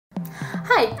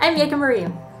Hi, I'm Yeka Marie.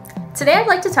 Today I'd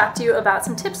like to talk to you about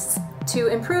some tips to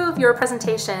improve your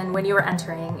presentation when you are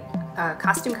entering a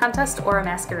costume contest or a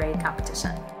masquerade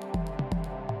competition.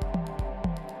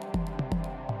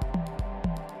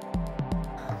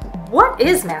 What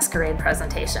is masquerade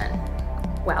presentation?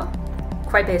 Well,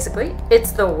 quite basically,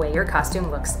 it's the way your costume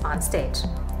looks on stage.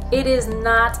 It is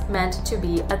not meant to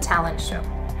be a talent show.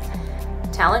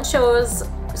 Talent shows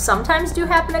sometimes do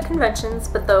happen at conventions,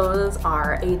 but those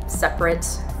are a separate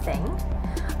thing.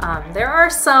 There are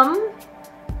some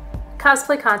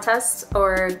cosplay contests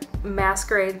or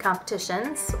masquerade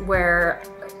competitions where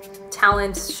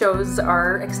talent shows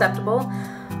are acceptable,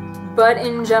 but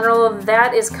in general,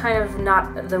 that is kind of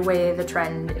not the way the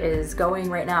trend is going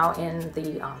right now in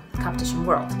the competition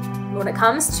world. When it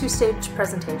comes to stage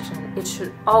presentation, it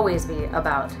should always be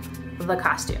about the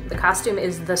costume. The costume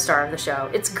is the star of the show.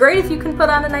 It's great if you can put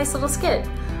on a nice little skit,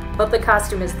 but the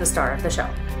costume is the star of the show.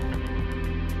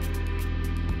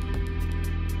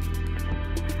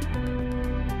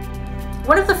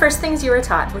 One of the first things you are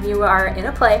taught when you are in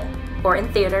a play or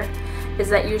in theater is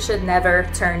that you should never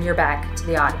turn your back to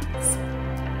the audience.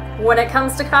 When it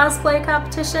comes to cosplay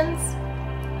competitions,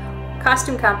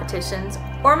 costume competitions,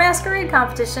 or masquerade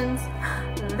competitions,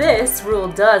 this rule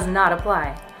does not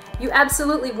apply. You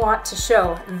absolutely want to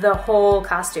show the whole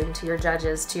costume to your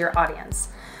judges, to your audience.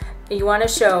 You want to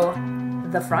show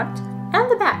the front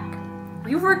and the back.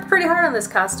 You've worked pretty hard on this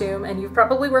costume, and you've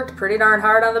probably worked pretty darn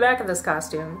hard on the back of this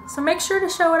costume, so make sure to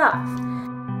show it off.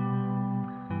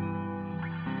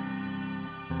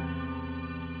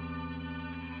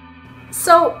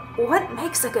 So, what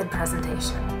makes a good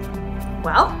presentation?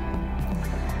 Well,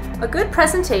 a good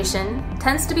presentation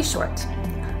tends to be short.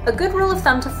 A good rule of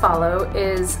thumb to follow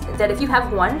is that if you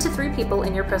have 1 to 3 people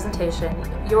in your presentation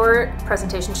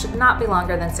should not be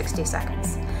longer than 60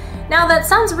 seconds. Now that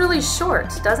sounds really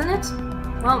short, doesn't it?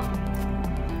 Well,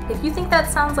 if you think that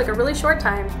sounds like a really short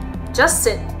time, just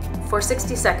sit for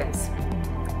 60 seconds.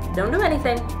 Don't do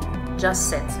anything,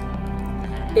 just sit.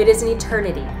 It is an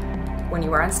eternity when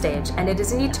you are on stage, and it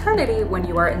is an eternity when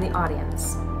you are in the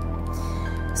audience.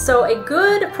 So a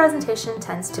good presentation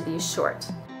tends to be short.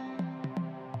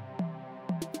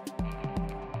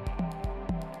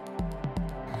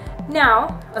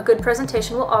 Now, a good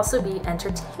presentation will also be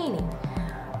entertaining.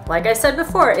 Like I said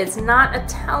before, it's not a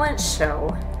talent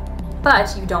show,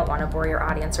 but you don't want to bore your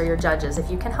audience or your judges if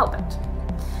you can help it.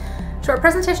 Short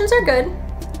presentations are good,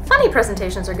 funny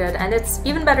presentations are good, and it's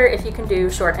even better if you can do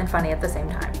short and funny at the same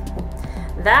time.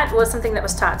 That was something that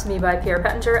was taught to me by Pierre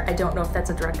Pettinger. I don't know if that's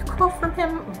a direct quote from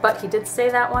him, but he did say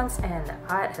that once, and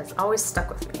it has always stuck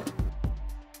with me.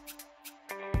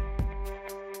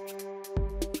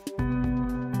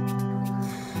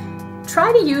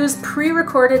 Try to use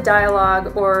pre-recorded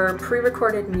dialogue or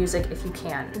pre-recorded music if you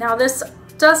can. Now, this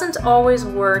doesn't always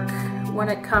work when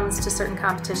it comes to certain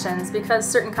competitions because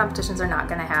certain competitions are not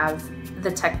going to have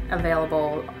the tech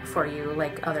available for you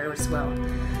like others will.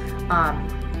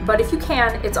 But if you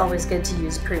can, it's always good to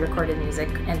use pre-recorded music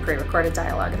and pre-recorded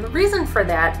dialogue. And the reason for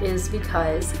that is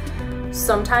because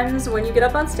sometimes when you get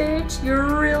up on stage,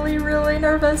 you're really, really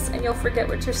nervous and you'll forget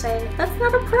what you're saying. That's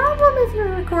not a problem if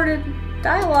your recorded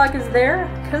dialogue is there,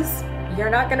 because you're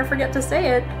not going to forget to say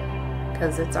it,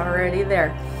 because it's already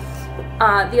there.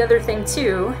 The other thing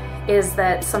too is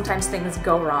that sometimes things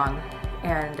go wrong,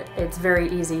 and it's very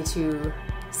easy to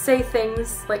say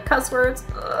things like cuss words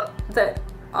that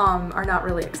are not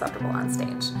really acceptable on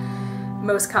stage.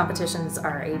 Most competitions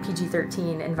are a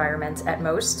PG-13 environment at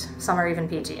most, some are even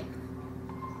PG.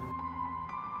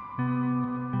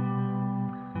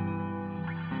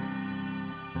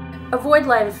 Avoid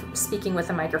live speaking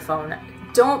with a microphone.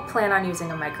 Don't plan on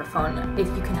using a microphone if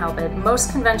you can help it.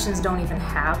 Most conventions don't even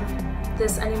have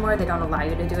this anymore. They don't allow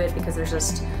you to do it because there's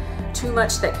just too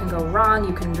much that can go wrong.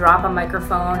 You can drop a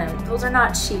microphone, and those are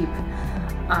not cheap.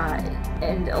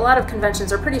 And a lot of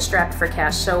conventions are pretty strapped for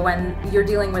cash, so when you're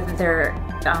dealing with their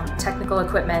technical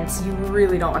equipment, you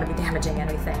really don't want to be damaging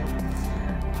anything.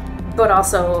 But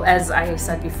also, as I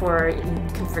said before, you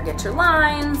can forget your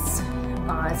lines,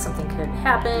 something could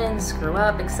happen, screw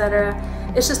up, etc.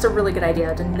 It's just a really good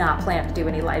idea to not plan to do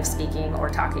any live speaking or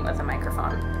talking with a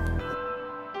microphone.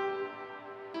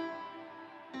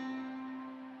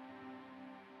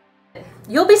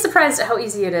 You'll be surprised at how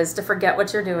easy it is to forget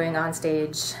what you're doing on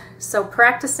stage, so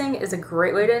practicing is a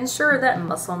great way to ensure that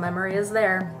muscle memory is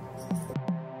there.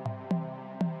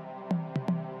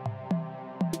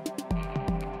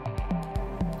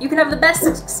 You can have the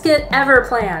best skit ever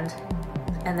planned,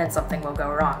 and then something will go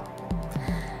wrong.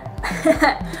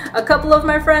 A couple of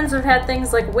my friends have had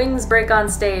things like wings break on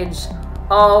stage,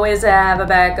 always have a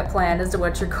backup plan as to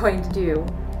what you're going to do.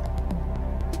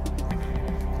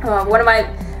 One of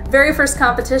my very first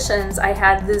competitions, I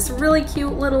had this really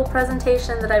cute little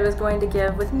presentation that I was going to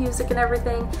give with music and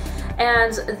everything.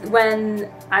 And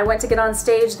when I went to get on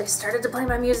stage, they started to play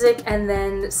my music, and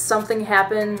then something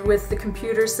happened with the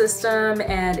computer system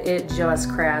and it just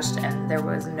crashed and there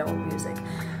was no music.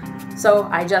 So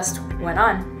I just went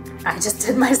on. I just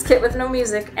did my skit with no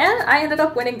music, and I ended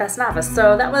up winning Best Novice,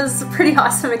 so that was a pretty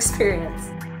awesome experience.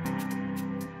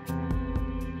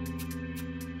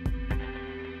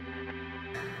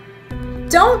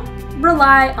 Don't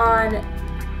rely on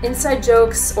inside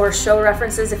jokes or show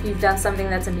references if you've done something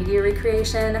that's a media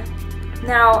recreation.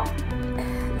 Now,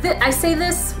 I say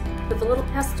this with a little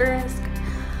asterisk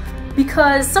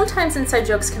because sometimes inside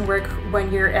jokes can work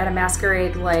when you're at a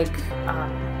masquerade, like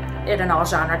at an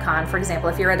all-genre con. For example,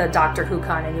 if you're at a Doctor Who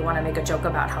con and you want to make a joke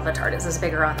about how the TARDIS is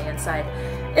bigger on the inside,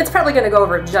 it's probably going to go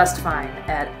over just fine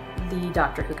at the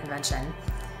Doctor Who convention.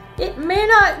 It may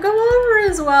not go over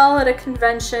as well at a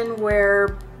convention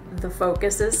where the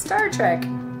focus is Star Trek,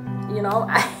 you know?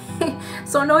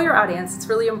 So know your audience. It's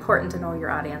really important to know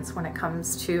your audience when it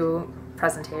comes to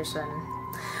presentation.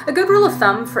 A good rule of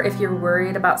thumb for if you're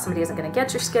worried about somebody isn't going to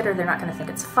get your skit or they're not going to think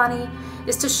it's funny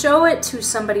is to show it to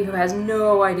somebody who has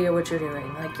no idea what you're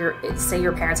doing. Like say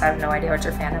your parents have no idea what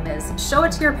your fandom is. Show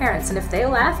it to your parents, and if they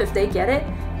laugh, if they get it,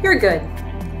 you're good.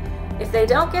 If they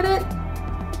don't get it,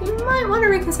 you might want to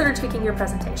reconsider tweaking your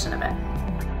presentation a bit.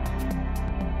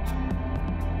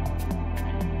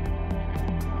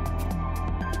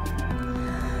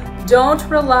 Don't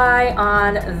rely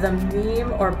on the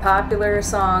meme or popular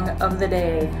song of the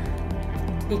day,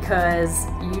 because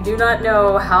you do not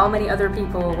know how many other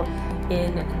people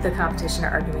in the competition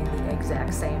are doing the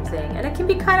exact same thing, and it can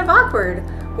be kind of awkward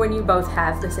when you both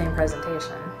have the same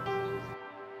presentation.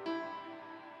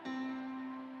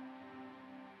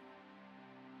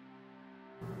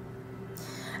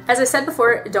 As I said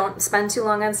before, don't spend too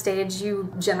long on stage.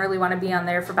 You generally want to be on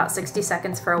there for about 60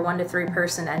 seconds for a 1 to 3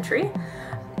 person entry.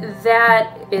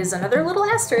 That is another little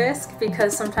asterisk,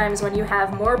 because sometimes when you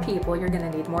have more people, you're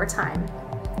going to need more time.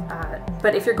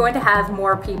 But if you're going to have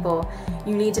more people,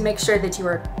 you need to make sure that you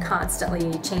are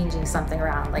constantly changing something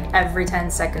around. Like every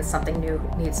 10 seconds, something new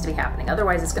needs to be happening.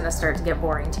 Otherwise, it's going to start to get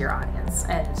boring to your audience.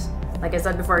 And like I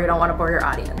said before, you don't want to bore your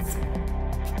audience.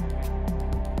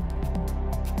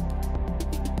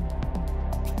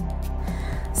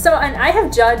 So, and I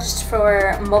have judged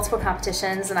for multiple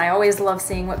competitions, and I always love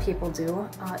seeing what people do.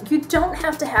 You don't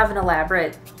have to have an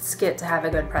elaborate skit to have a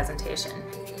good presentation.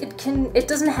 It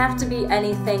doesn't have to be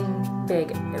anything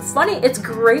big. Funny, it's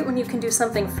great when you can do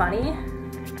something funny,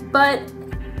 but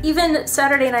even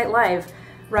Saturday Night Live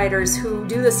writers who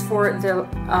do this for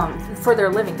their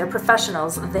living, they're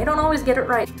professionals, they don't always get it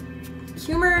right.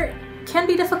 Humor can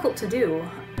be difficult to do.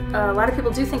 A lot of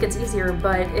people do think it's easier,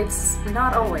 but it's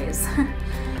not always.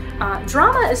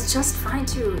 Drama is just fine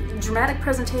too. Dramatic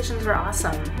presentations are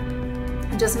awesome.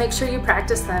 Just make sure you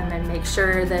practice them and make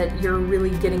sure that you're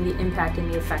really getting the impact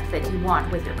and the effect that you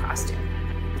want with your costume.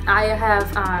 I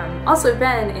have also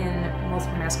been in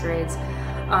multiple masquerades.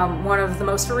 One of the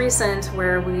most recent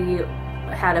where we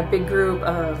had a big group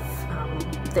of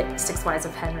the 6 Wives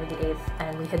of Henry VIII,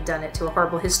 and we had done it to a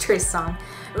Horrible Histories song.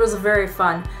 It was very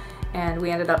fun, and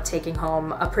we ended up taking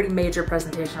home a pretty major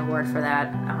presentation award for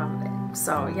that.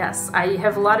 So yes, I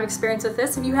have a lot of experience with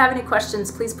this. If you have any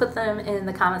questions, please put them in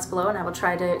the comments below, and I will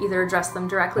try to either address them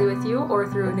directly with you or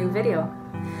through a new video.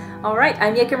 Alright,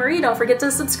 I'm Yeka Marie. Don't forget to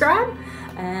subscribe,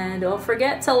 and don't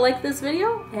forget to like this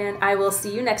video, and I will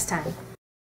see you next time.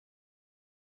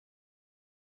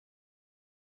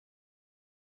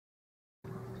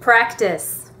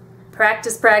 Practice.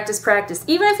 Practice, practice, practice.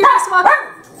 Even if you're just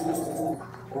walking...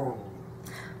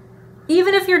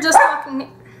 Even if you're just walking...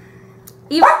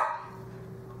 Even...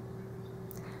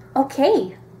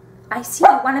 Okay, I see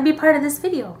you want to be part of this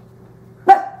video.